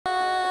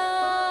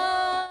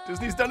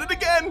Disney's done it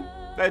again.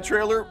 That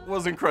trailer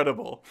was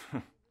incredible.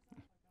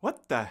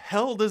 What the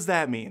hell does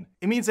that mean?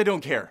 It means I don't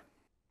care.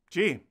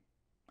 Gee,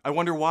 I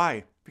wonder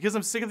why. Because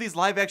I'm sick of these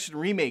live action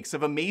remakes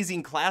of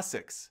amazing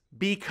classics.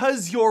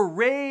 Because you're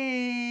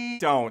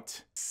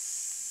Don't.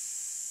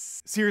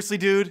 Seriously,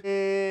 dude?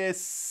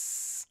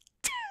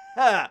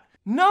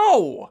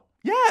 No!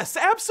 Yes,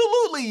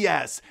 absolutely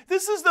yes!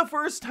 This is the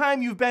first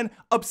time you've been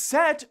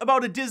upset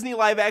about a Disney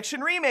live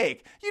action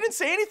remake. You didn't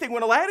say anything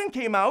when Aladdin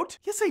came out.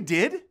 Yes, I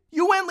did.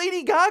 You went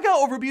Lady Gaga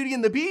over Beauty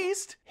and the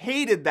Beast.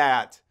 Hated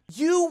that.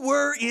 You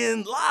were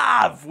in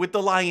love with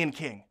The Lion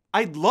King.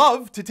 I'd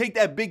love to take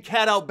that big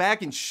cat out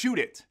back and shoot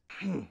it.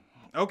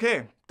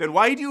 Okay, then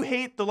why do you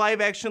hate the live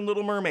action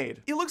Little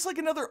Mermaid? It looks like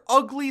another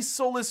ugly,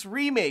 soulless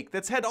remake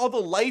that's had all the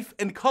life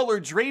and color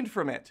drained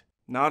from it.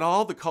 Not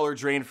all the color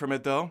drained from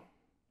it though,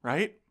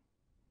 right?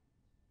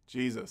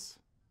 Jesus.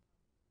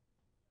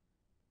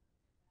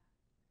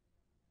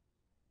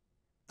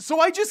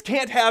 So I just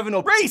can't have an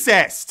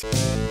racist!